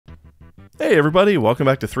Hey everybody, welcome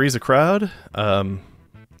back to Three's a Crowd.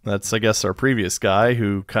 That's I guess our previous guy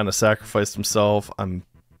who kind of sacrificed himself.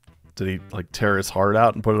 Did he like tear his heart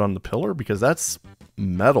out and put it on the pillar? Because that's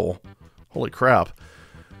metal. Holy crap.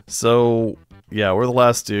 So yeah, we're the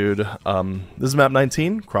last dude. This is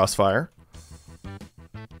MAP19, Crossfire.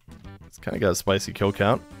 It's kind of got a spicy kill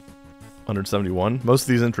count. 171. Most of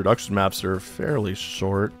these introduction maps are fairly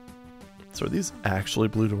short. So are these actually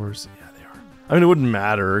blue doors? Yeah, they are. I mean, it wouldn't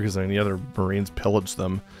matter because the other Marines pillaged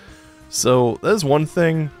them. So that is one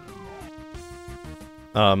thing.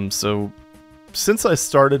 So since I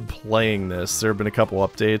started playing this, there have been a couple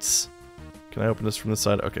updates. Can I open this from the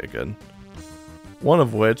side? Okay, good. One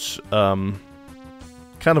of which kind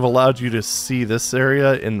of allowed you to see this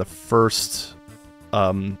area in the first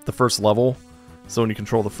level. So when you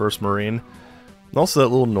control the first Marine. And also that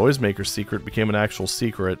little noisemaker secret became an actual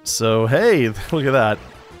secret. So hey, look at that.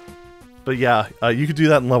 But yeah, you could do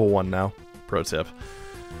that in level 1 now. Pro tip.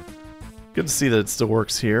 Good to see that it still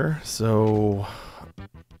works here. So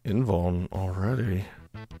invuln already.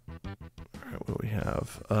 Alright, what do we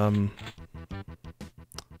have?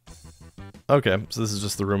 Okay, so this is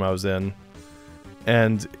just the room I was in.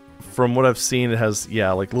 And from what I've seen, it has,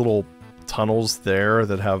 yeah, like little tunnels there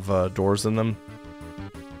that have doors in them.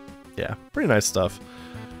 Yeah, pretty nice stuff.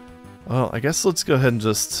 Well, I guess let's go ahead and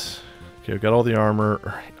just... Okay, we've got all the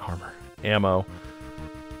ammo.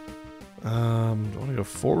 Do I want to go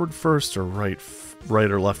forward first or right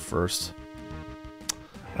or left first?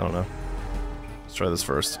 I don't know. Let's try this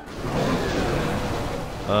first.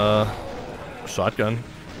 Shotgun.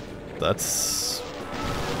 That's...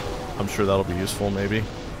 I'm sure that'll be useful, maybe.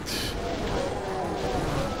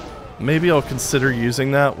 Maybe I'll consider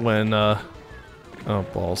using that when, oh,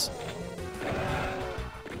 balls.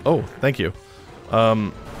 Oh, thank you.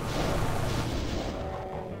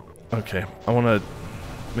 Okay, I want to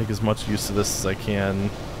make as much use of this as I can.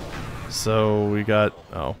 So, we got...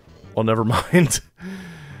 Oh, well, never mind.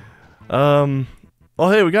 Well,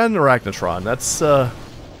 hey, we got an Arachnotron.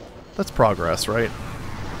 That's progress, right?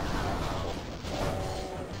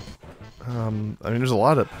 I mean, there's a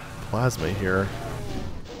lot of plasma here.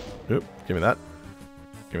 Oop, give me that.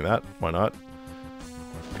 Give me that. Why not?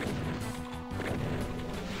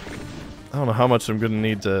 I don't know how much I'm going to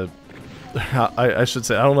need to... I should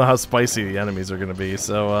say, I don't know how spicy the enemies are going to be,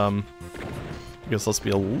 so, I guess let's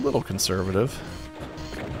be a little conservative.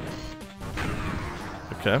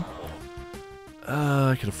 Okay.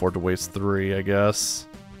 I can afford to waste 3, I guess.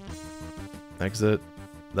 Exit.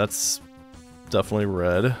 That's definitely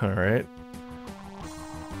red, alright.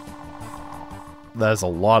 That is a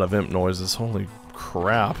lot of imp noises, holy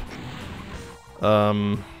crap.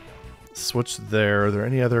 Switch there. Are there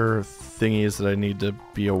any other thingies that I need to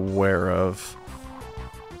be aware of?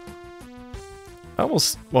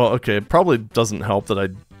 Well, okay, it probably doesn't help that I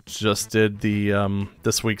just did the,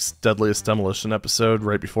 this week's Deadliest Demolition episode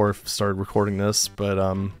right before I started recording this, but,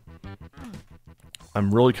 I'm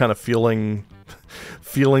really kind of feeling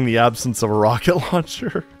the absence of a rocket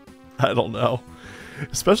launcher. I don't know.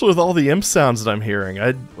 Especially with all the imp sounds that I'm hearing.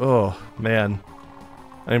 Oh, man.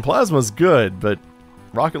 I mean, plasma's good, but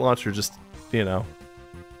rocket launcher just, you know,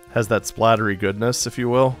 has that splattery goodness, if you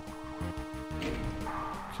will.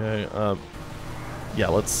 Okay, yeah,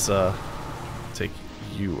 let's, take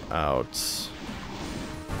you out. So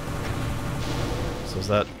is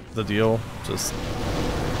that the deal? Just...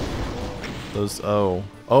 Those, oh,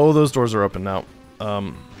 those doors are open now.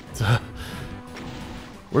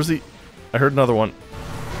 Where's the... I heard another one.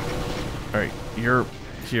 Alright, you're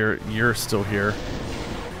here, you're still here.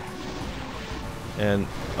 And,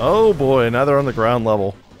 oh boy, now they're on the ground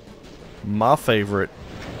level. My favorite.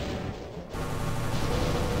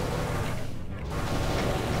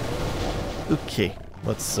 Okay,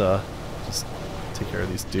 let's, just take care of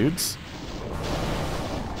these dudes.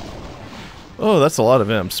 Oh, that's a lot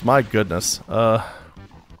of imps, my goodness.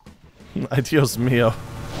 Adios mio.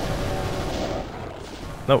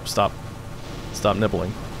 No, stop. Stop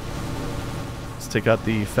nibbling. Let's take out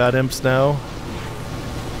the fat imps now.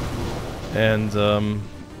 And,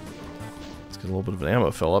 let's get a little bit of an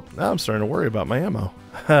ammo fill up. Now I'm starting to worry about my ammo.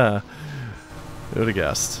 Ha! Who would have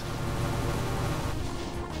guessed?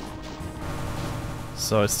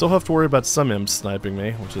 So I still have to worry about some imps sniping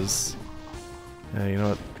me, which is... Yeah, you know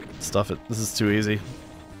what? Stuff it. This is too easy.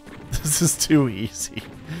 This is too easy.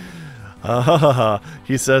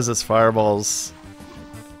 He says his fireballs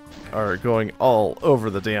are going all over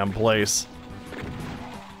the damn place.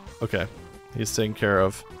 Okay. He's taken care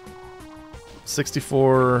of.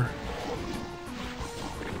 64.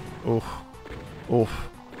 Oof. Oof.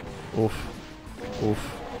 Oof.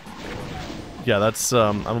 Oof. Yeah, that's,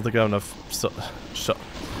 I don't think I have enough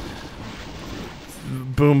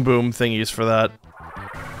boom boom thingies for that.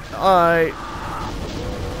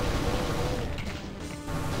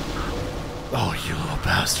 Oh, you little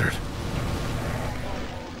bastard.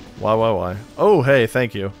 Why? Oh, hey,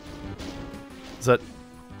 thank you. Is that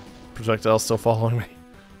projectile still following me?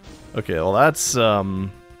 Okay, well that's,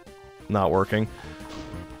 not working.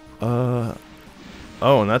 Oh,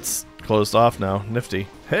 and that's closed off now. Nifty.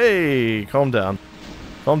 Hey, calm down.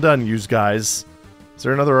 Calm down, yous guys. Is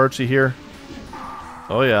there another Archie here?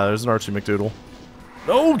 Oh yeah, there's an Archie McDoodle.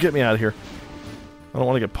 No, get me out of here. I don't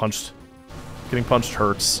want to get punched. Getting punched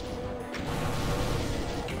hurts.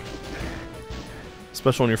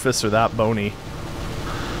 Especially when your fists are that bony.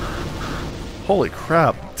 Holy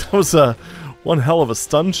crap. That was one hell of a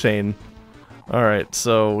stun chain. Alright,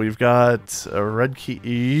 so we've got a red key.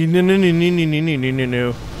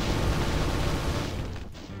 No.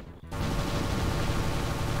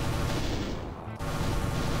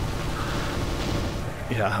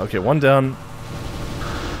 Yeah, okay, one down.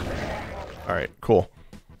 Alright, cool.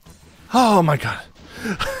 Oh my god.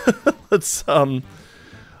 Let's, I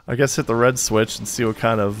guess hit the red switch and see what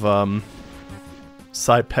kind of,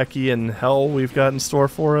 Psypekian hell we've got in store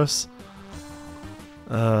for us.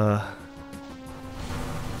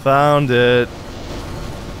 Found it.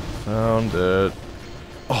 Found it.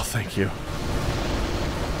 Oh, thank you.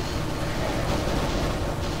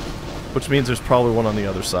 Which means there's probably one on the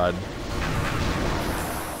other side.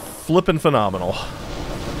 Flippin' phenomenal.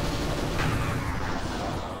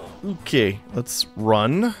 Okay, let's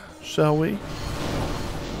run, shall we?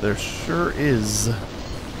 There sure is.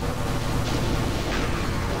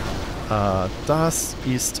 Das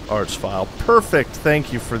East Archvile. Perfect,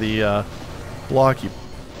 thank you for the, block, you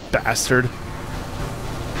bastard.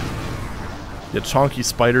 You chonky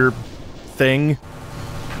spider thing.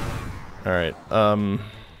 Alright, that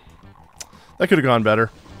could have gone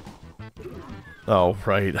better. Oh,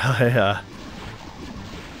 right. I,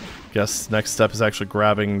 guess next step is actually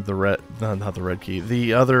grabbing the red... No, not the red key.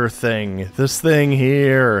 The other thing. This thing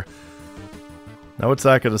here. Now what's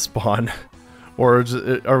that gonna spawn? Or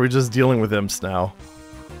are we just dealing with imps now?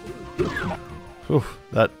 Whew,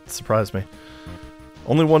 that surprised me.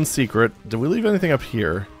 Only one secret. Did we leave anything up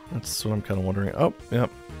here? That's what I'm kind of wondering. Oh, yep.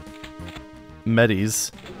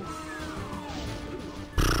 Medis.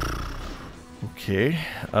 Okay.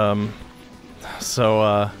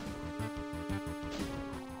 So,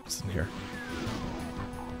 what's in here?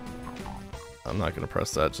 I'm not gonna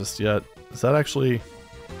press that just yet. Is that actually...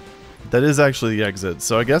 That is actually the exit,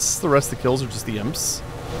 so I guess the rest of the kills are just the imps.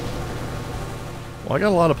 Well, I got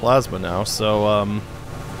a lot of plasma now, so,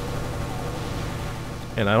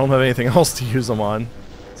 and I don't have anything else to use them on.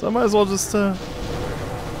 So I might as well just,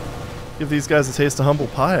 give these guys a taste of humble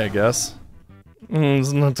pie, I guess.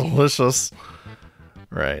 Isn't that delicious?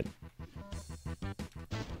 Right.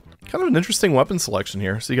 Kind of an interesting weapon selection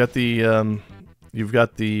here. So you got the, you've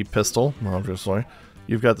got the pistol, obviously.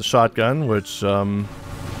 You've got the shotgun, which,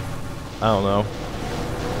 I don't know.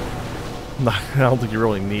 I don't think you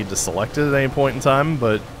really need to select it at any point in time,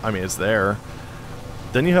 but, I mean, it's there.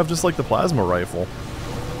 Then you have just, like, the plasma rifle.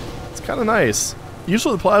 It's kind of nice.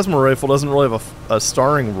 Usually the plasma rifle doesn't really have a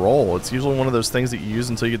starring role. It's usually one of those things that you use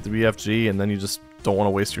until you get the BFG, and then you just don't want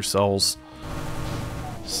to waste your cells.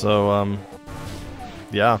 So,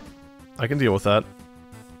 yeah. I can deal with that.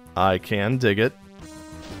 I can dig it.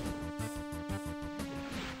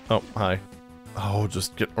 Oh, hi. Oh,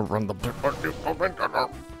 just get around the...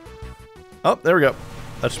 Oh, there we go.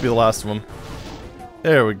 That should be the last of them.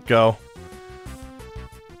 There we go.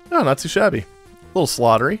 Oh, not too shabby. A little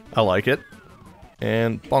slaughtery. I like it.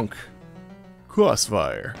 And bonk.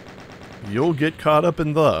 Crossfire. You'll get caught up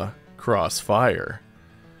in the crossfire.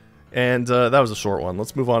 And that was a short one.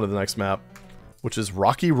 Let's move on to the next map, which is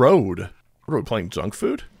Rocky Road. What are we playing, junk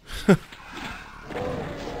food?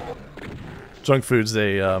 Junk food's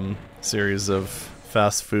a series of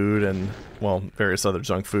fast food and, well, various other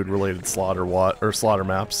junk food related slaughter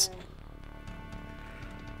maps.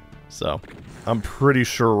 So, I'm pretty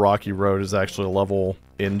sure Rocky Road is actually a level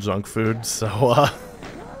in junk food, so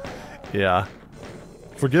yeah.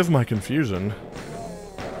 Forgive my confusion.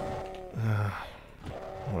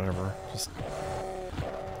 Whatever.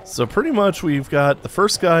 So pretty much we've got the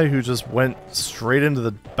first guy who just went straight into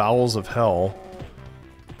the bowels of hell.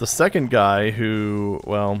 The second guy who,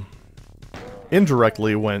 well,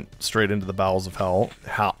 indirectly went straight into the bowels of hell.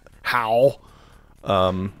 How?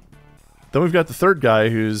 Then we've got the third guy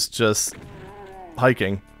who's just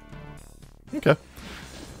hiking. Okay.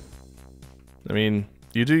 I mean,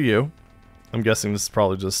 you do you. I'm guessing this is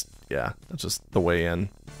probably just, yeah, that's just the way in.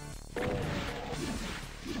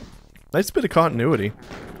 Nice bit of continuity.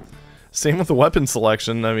 Same with the weapon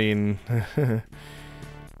selection, I mean...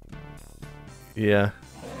 yeah.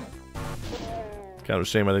 Kind of a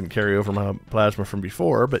shame I didn't carry over my plasma from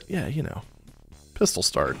before, but yeah, you know. Pistol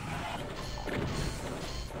start.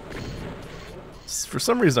 For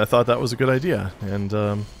some reason I thought that was a good idea,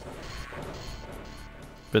 and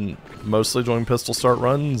been mostly doing pistol start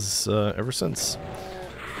runs ever since.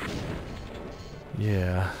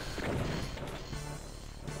 Yeah.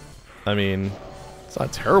 I mean, it's not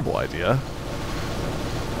a terrible idea.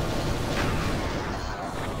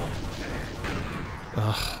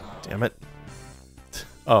 Ugh, damn it.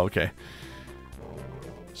 Oh, okay.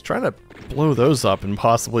 Just trying to blow those up and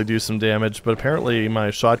possibly do some damage, but apparently my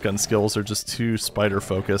shotgun skills are just too spider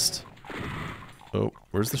focused. Oh,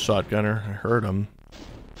 where's the shotgunner? I heard him.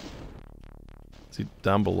 Is he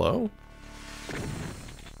down below?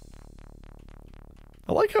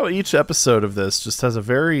 I like how each episode of this just has a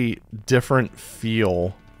very different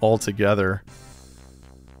feel altogether.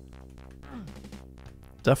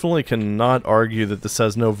 Definitely cannot argue that this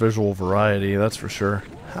has no visual variety, that's for sure.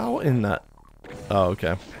 How in that... Oh,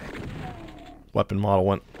 okay. Weapon model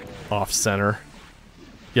went off-center.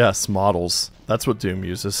 Yes, models. That's what Doom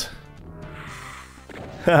uses.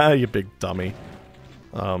 Ha, you big dummy.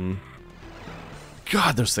 God,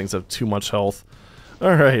 those things have too much health.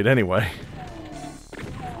 Alright, anyway.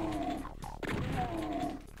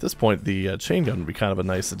 At this point, the chain gun would be kind of a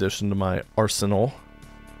nice addition to my arsenal.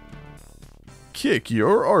 Kick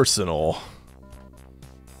your arsenal.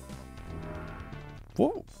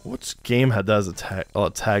 Which game had that as a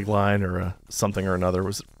tagline or something or another?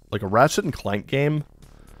 Was it like a Ratchet and Clank game?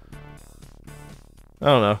 I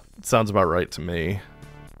don't know. It sounds about right to me.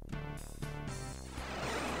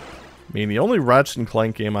 I mean, the only Ratchet and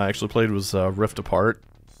Clank game I actually played was Rift Apart,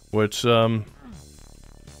 which, yeah,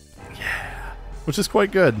 which is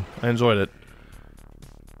quite good. I enjoyed it.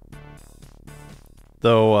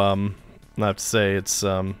 Though, I have to say, it's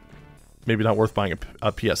maybe not worth buying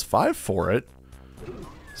a PS5 for it,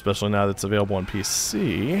 especially now that it's available on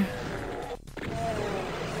PC.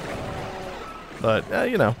 But,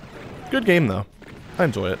 you know, good game though. I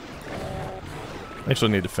enjoy it. I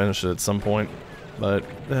actually need to finish it at some point, but,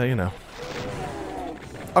 you know,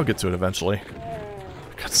 I'll get to it eventually.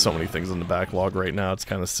 I've got so many things in the backlog right now, it's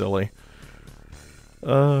kind of silly.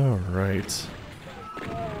 Alright.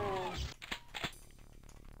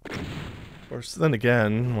 Of course, then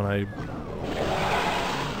again, when I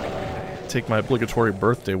take my obligatory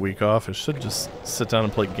birthday week off, I should just sit down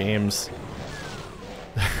and play games.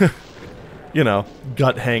 You know,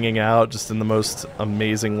 gut hanging out just in the most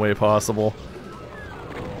amazing way possible.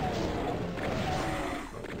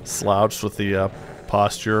 Slouched with the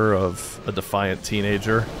posture of a defiant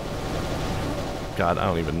teenager. God, I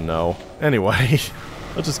don't even know. Anyway,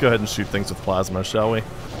 let's just go ahead and shoot things with plasma, shall we?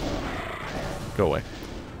 Go away.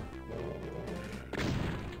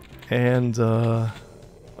 And,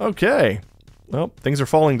 okay. Well, things are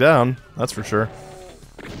falling down, that's for sure.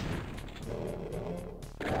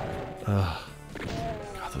 God,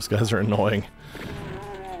 those guys are annoying.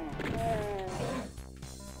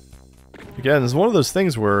 Again, it's one of those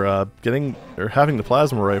things where having the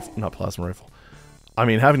plasma rifle, not plasma rifle. I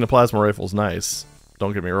mean, having the plasma rifle is nice.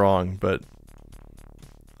 Don't get me wrong, but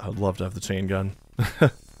I'd love to have the chain gun. It's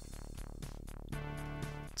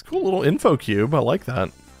a cool little info cube. I like that.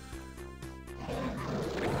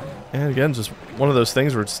 And again, just one of those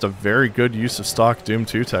things where it's just a very good use of stock Doom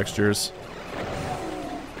 2 textures.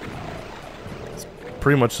 It's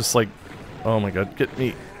pretty much just like, oh my god, get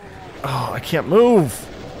me. Oh, I can't move.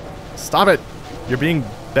 Stop it! You're being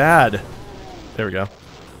bad. There we go.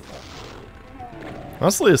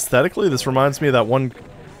 Honestly, aesthetically, this reminds me of that one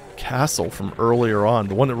castle from earlier on.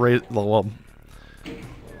 The one that well,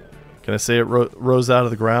 can I say it rose out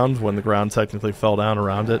of the ground when the ground technically fell down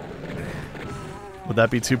around it? Would that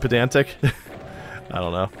be too pedantic? I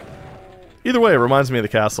don't know. Either way, it reminds me of the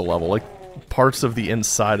castle level. Like, parts of the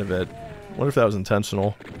inside of it. I wonder if that was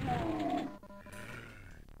intentional.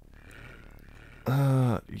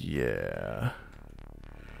 Yeah.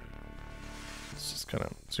 Let's just kind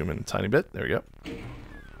of zoom in a tiny bit. There we go.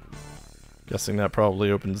 Guessing that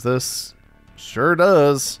probably opens this. Sure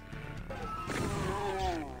does.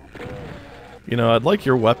 You know, I'd like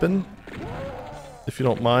your weapon, if you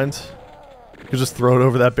don't mind. You could just throw it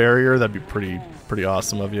over that barrier. That'd be pretty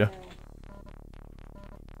awesome of you.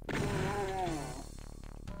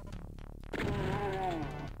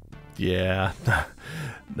 Yeah,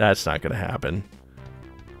 that's not gonna happen.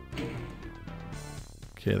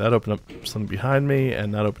 Okay, that opened up something behind me,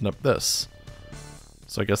 and that opened up this.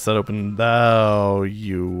 So I guess that opened... Oh,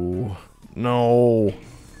 you... No.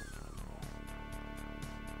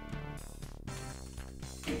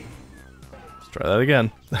 Try that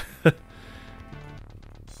again.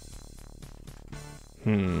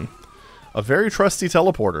 A very trusty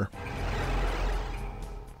teleporter.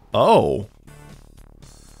 Oh.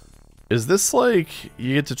 Is this like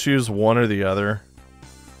you get to choose one or the other?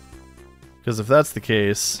 Because if that's the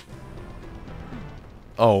case...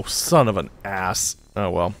 Oh, son of an ass. Oh,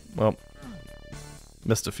 well. Well.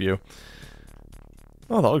 Missed a few.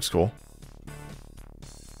 Oh, that looks cool.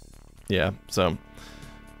 Yeah, so...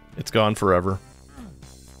 It's gone forever.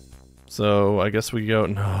 So, I guess we go...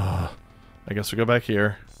 No. I guess we go back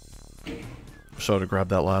here. Wish I would have grabbed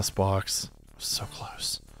that last box. So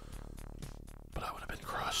close. But I would have been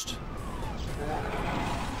crushed.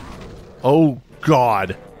 Oh,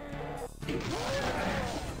 God.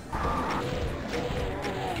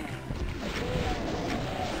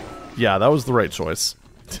 Yeah, that was the right choice.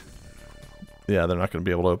 Yeah, they're not going to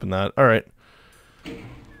be able to open that. Alright.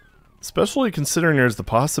 Especially considering there's the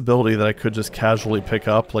possibility that I could just casually pick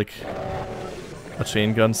up, like, a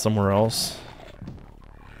chain gun somewhere else.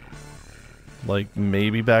 Like,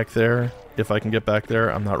 maybe back there. If I can get back there,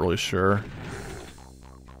 I'm not really sure.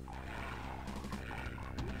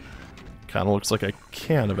 Kind of looks like I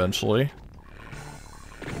can eventually.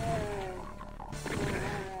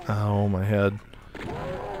 Ow, my head.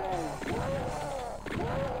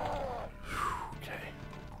 Okay.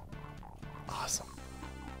 Awesome.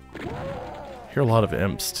 I hear a lot of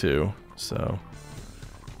imps too, so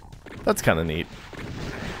that's kind of neat.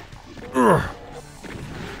 Ugh.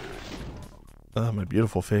 Oh, my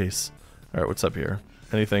beautiful face. Alright, what's up here?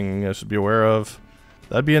 Anything I should be aware of?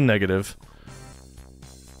 That'd be a negative.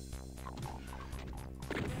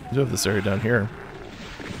 I do have this area down here,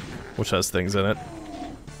 which has things in it.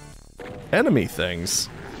 Enemy things.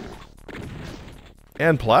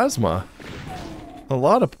 And plasma.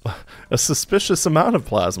 A suspicious amount of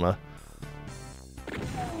plasma.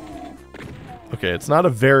 Okay, it's not a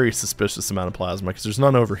very suspicious amount of plasma, because there's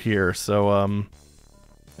none over here, so,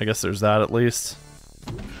 I guess there's that at least.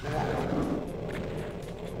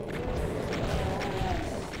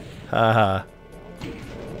 Haha.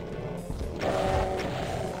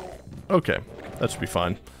 Okay, that should be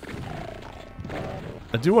fine.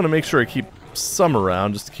 I do want to make sure I keep some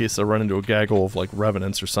around, just in case I run into a gaggle of, like,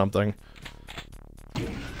 revenants or something.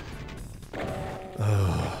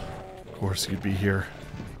 Of course you'd be here.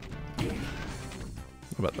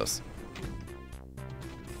 How about this?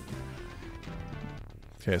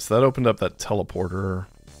 Okay, so that opened up that teleporter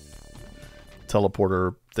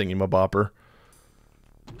thingy-mabopper.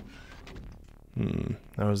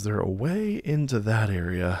 Now is there a way into that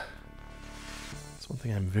area? That's one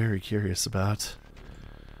thing I'm very curious about.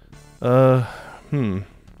 Okay,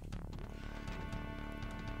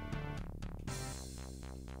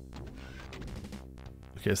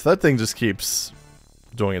 so that thing just keeps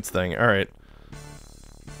doing its thing. Alright.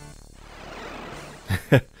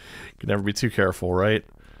 Can never be too careful, right?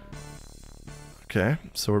 Okay,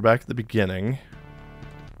 so we're back at the beginning.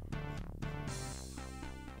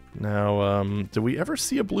 Now, did we ever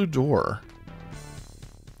see a blue door?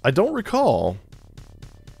 I don't recall.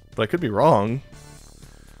 But I could be wrong.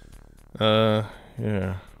 Yeah.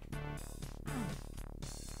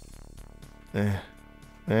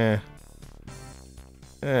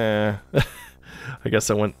 I guess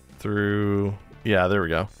I went through... Yeah, there we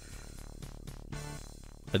go.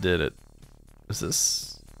 I did it. Is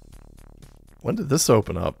this... When did this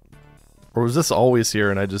open up? Or was this always here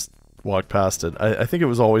and I just walked past it? I think it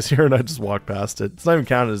was always here and I just walked past it. It's not even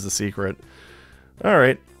counted as a secret.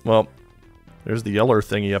 Alright, well, there's the yeller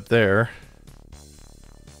thingy up there.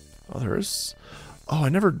 Oh, there's... Oh, I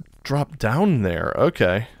never dropped down there.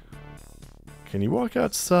 Okay. Can you walk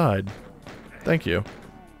outside? Thank you.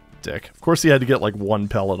 Dick. Of course he had to get like one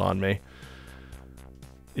pellet on me.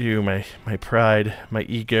 Ew, my pride, my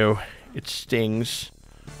ego, it stings.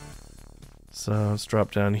 So let's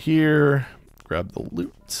drop down here, grab the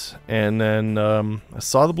loot, and then I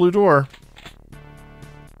saw the blue door.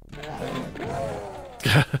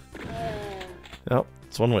 Well,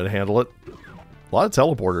 that's one way to handle it. A lot of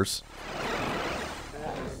teleporters.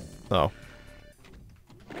 Oh.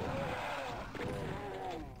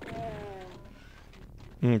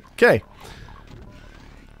 Okay.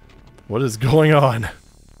 What is going on?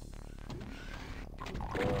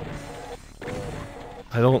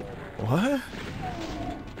 I don't... What?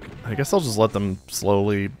 I guess I'll just let them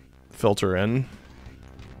slowly filter in.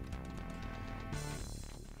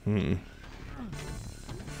 It's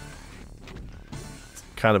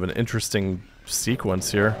kind of an interesting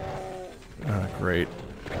sequence here. Ah, great.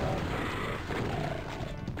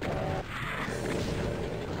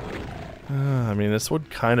 I mean, this would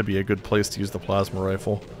kind of be a good place to use the plasma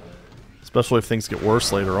rifle. Especially if things get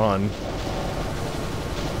worse later on.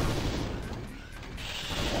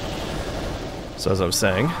 So as I was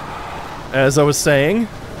saying,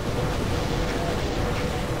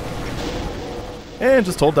 and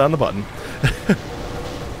just hold down the button.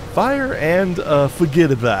 Fire and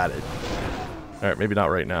forget about it. Alright, maybe not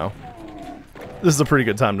right now. This is a pretty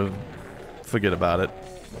good time to forget about it.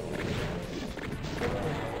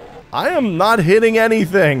 I am not hitting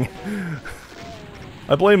anything.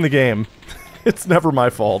 I blame the game. It's never my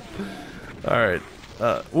fault. Alright.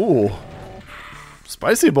 Ooh.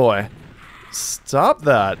 Spicy boy. Stop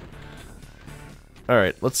that.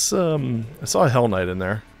 Alright, let's, I saw a Hell Knight in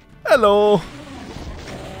there. Hello!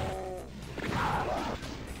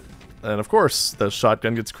 And of course, the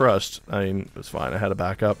shotgun gets crushed. I mean, it was fine, I had a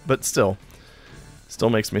backup, but still. Still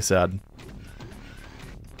makes me sad.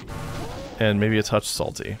 And maybe a touch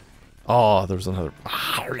salty. Oh, there's another.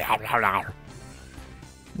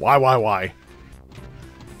 Why?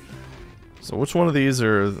 So which one of these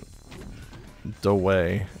are the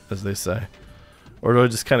way, as they say? Or do I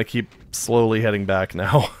just kind of keep slowly heading back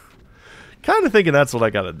now? Kind of thinking that's what I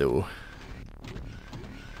gotta do.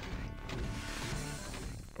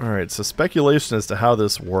 Alright, so speculation as to how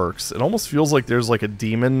this works. It almost feels like there's like a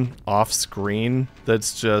demon off-screen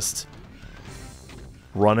that's just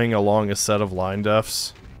running along a set of line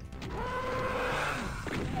defs.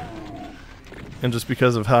 And just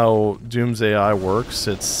because of how Doom's AI works,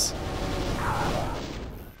 it's...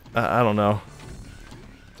 I don't know.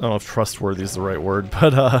 I don't know if trustworthy is the right word,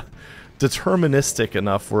 but deterministic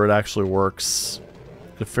enough where it actually works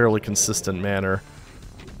in a fairly consistent manner.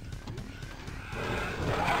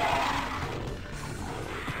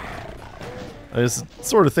 It's the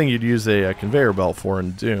sort of thing you'd use a conveyor belt for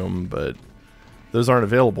in Doom, but those aren't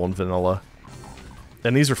available in vanilla.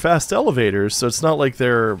 And these are fast elevators, so it's not like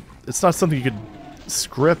they're... It's not something you could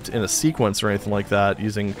script in a sequence or anything like that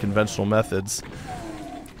using conventional methods.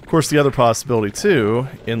 Of course, the other possibility too,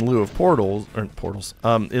 in lieu of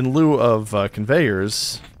in lieu of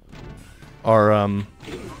conveyors, are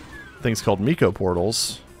things called Miko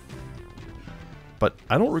portals. But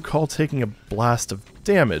I don't recall taking a blast of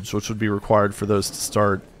damage, which would be required for those to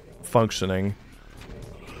start functioning.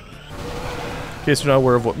 In case you're not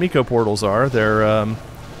aware of what Miko portals are, they're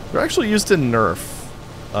actually used in Nerf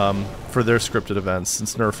for their scripted events,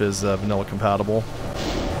 since Nerf is vanilla compatible.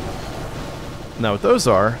 Now what those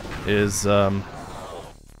are is, I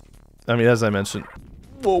mean, as I mentioned,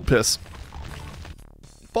 piss.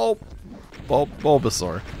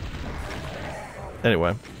 Bulbasaur.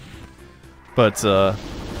 Anyway. But,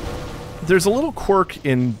 there's a little quirk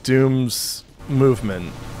in Doom's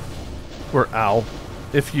movement where, ow,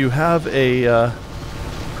 if you have a,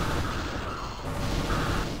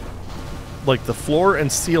 like the floor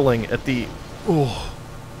and ceiling at the,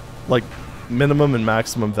 like minimum and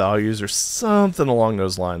maximum values or something along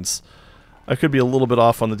those lines. I could be a little bit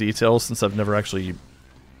off on the details since I've never actually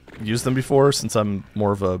used them before, since I'm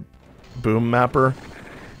more of a boom mapper.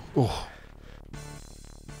 They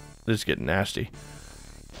just get nasty.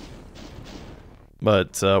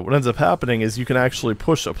 But what ends up happening is you can actually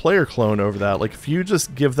push a player clone over that. Like if you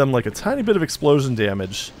just give them like a tiny bit of explosion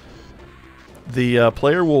damage, the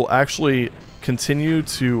player will actually continue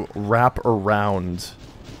to wrap around.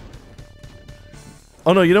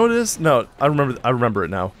 Oh no, you know what it is? No, I remember it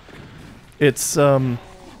now. It's a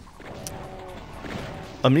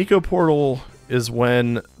Miko portal is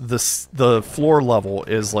when the floor level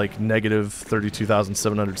is like negative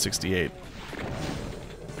 32,768.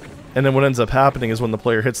 And then what ends up happening is when the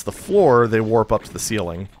player hits the floor, they warp up to the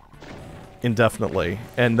ceiling indefinitely,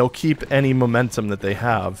 and they'll keep any momentum that they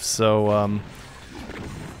have. So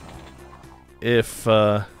if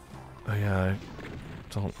oh yeah, I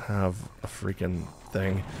don't have a freaking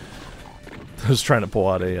thing. I was trying to pull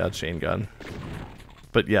out a chain gun.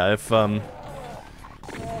 But yeah, if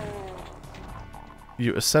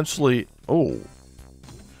you essentially... Oh,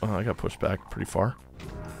 I got pushed back pretty far.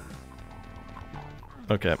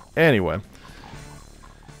 Okay, anyway.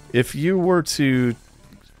 If you were to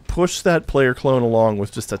push that player clone along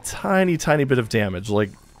with just a tiny, tiny bit of damage, like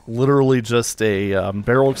literally just a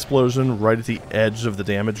barrel explosion right at the edge of the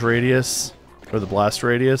damage radius, or the blast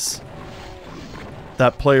radius,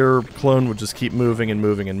 that player clone would just keep moving and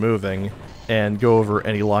moving and moving, and go over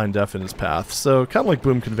any line def in his path. So, kind of like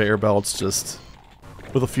boom conveyor belts, just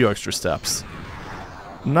with a few extra steps.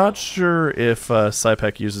 Not sure if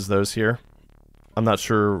Cypec uses those here. I'm not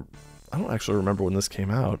sure. I don't actually remember when this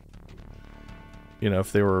came out. You know,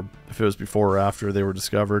 if it was before or after they were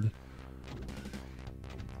discovered.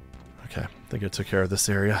 Okay, I think I took care of this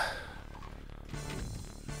area.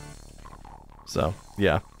 So,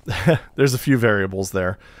 yeah. There's a few variables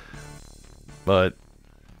there. But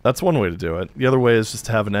that's one way to do it. The other way is just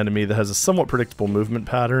to have an enemy that has a somewhat predictable movement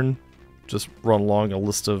pattern. Just run along a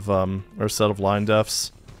list of, or a set of line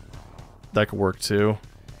defs. That could work too.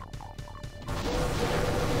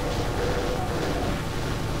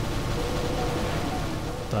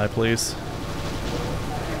 Die, please.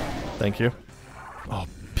 Thank you. Oh,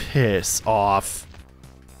 piss off.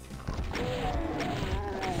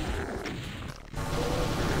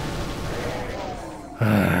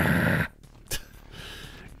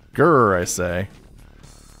 Grr, I say.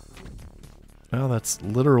 Well, that's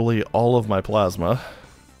literally all of my plasma,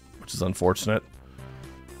 which is unfortunate.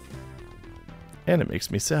 And it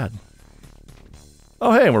makes me sad.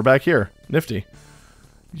 Oh, hey, we're back here. Nifty.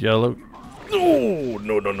 Yellow. Oh,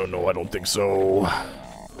 no, I don't think so.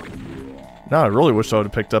 Now, I really wish I would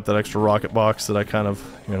have picked up that extra rocket box that I kind of,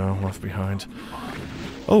 you know, left behind.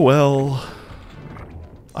 Oh, well.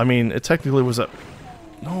 I mean, it technically was a...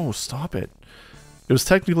 No, stop it. It was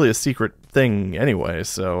technically a secret thing anyway,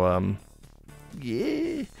 so,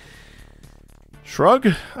 yeah.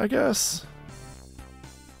 Shrug, I guess.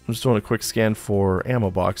 I'm just doing a quick scan for ammo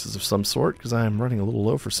boxes of some sort, because I am running a little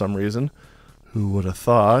low for some reason. Who would have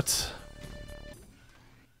thought?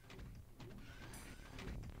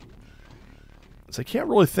 So I can't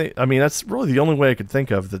really think... I mean, that's really the only way I could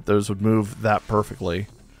think of that those would move that perfectly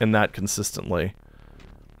and that consistently.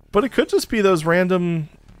 But it could just be those random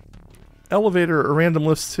elevator or random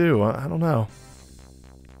lifts too. I don't know.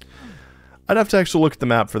 I'd have to actually look at the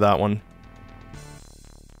map for that one.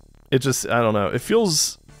 It just... I don't know. It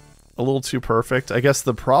feels a little too perfect. I guess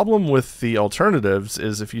the problem with the alternatives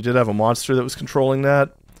is if you did have a monster that was controlling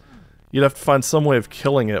that, you'd have to find some way of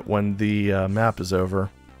killing it when the map is over.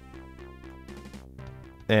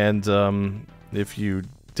 And if you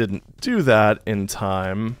didn't do that in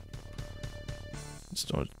time... Just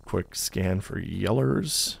do a quick scan for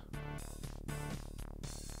yellers.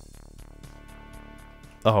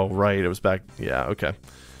 Oh, right, it was back... Yeah, okay.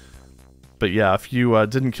 But yeah, if you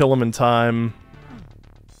didn't kill them in time,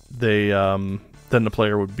 they then the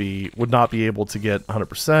player would not be able to get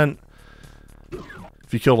 100%.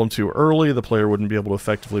 If you killed them too early, the player wouldn't be able to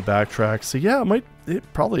effectively backtrack. So yeah, it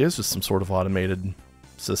probably is just some sort of automated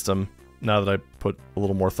system, now that I put a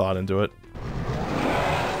little more thought into it.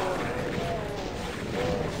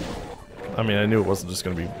 I mean, I knew it wasn't just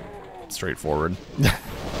going to be straightforward.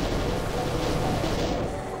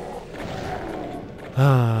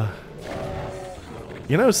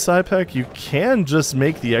 You know, Psypec, you can just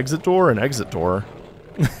make the exit door an exit door.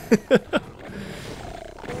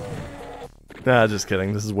 Nah, just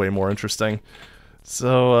kidding. This is way more interesting.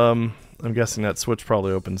 So, I'm guessing that switch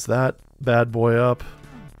probably opens that bad boy up.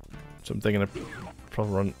 So I'm thinking I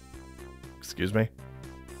probably run... Excuse me?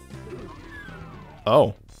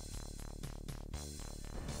 Oh.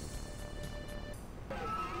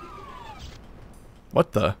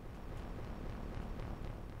 What the?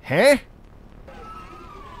 Huh?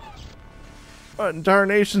 What in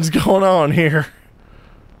darnation's going on here?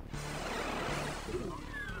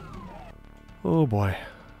 Oh boy.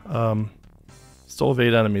 Still have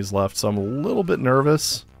 8 enemies left, so I'm a little bit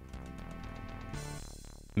nervous.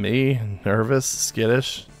 Me? Nervous?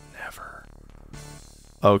 Skittish? Never.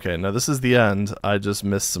 Okay, now this is the end. I just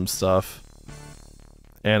missed some stuff.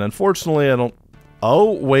 And unfortunately, I don't...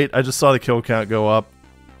 Oh, wait, I just saw the kill count go up.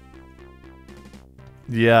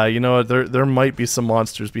 Yeah, you know what, there might be some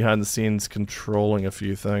monsters behind the scenes controlling a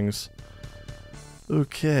few things.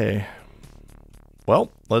 Okay.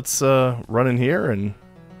 Well, let's run in here, and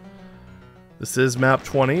this is map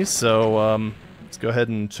 20, so let's go ahead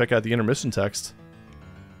and check out the intermission text.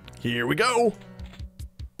 Here we go!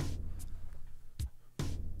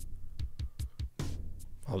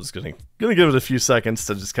 I'm just gonna give it a few seconds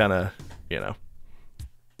to just kind of, you know,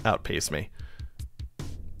 outpace me.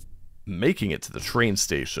 Making it to the train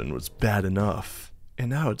station was bad enough, and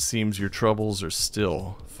now it seems your troubles are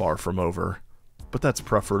still far from over. But that's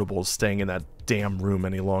preferable to staying in that damn room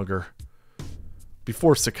any longer.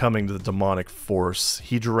 Before succumbing to the demonic force,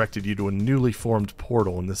 he directed you to a newly formed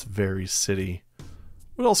portal in this very city.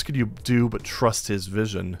 What else could you do but trust his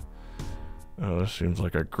vision? Oh, this seems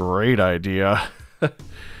like a great idea.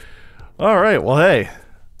 Alright, well hey.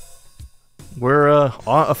 We're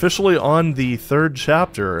officially on the 3rd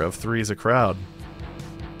chapter of Three's a Crowd.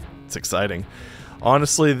 It's exciting.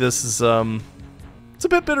 Honestly, this is, it's a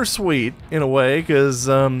bit bittersweet, in a way, because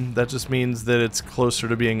that just means that it's closer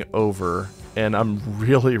to being over, and I'm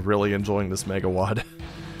really, really enjoying this Megawad.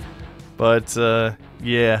 But,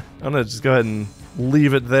 yeah, I'm gonna just go ahead and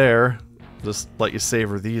leave it there. Just let you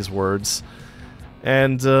savor these words.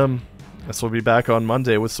 And, guess we'll be back on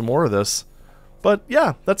Monday with some more of this. But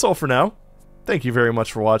yeah, that's all for now. Thank you very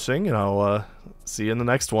much for watching, and I'll see you in the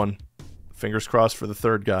next one. Fingers crossed for the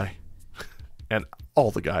third guy. And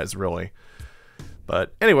all the guys, really.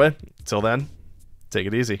 But anyway, till then, take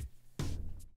it easy.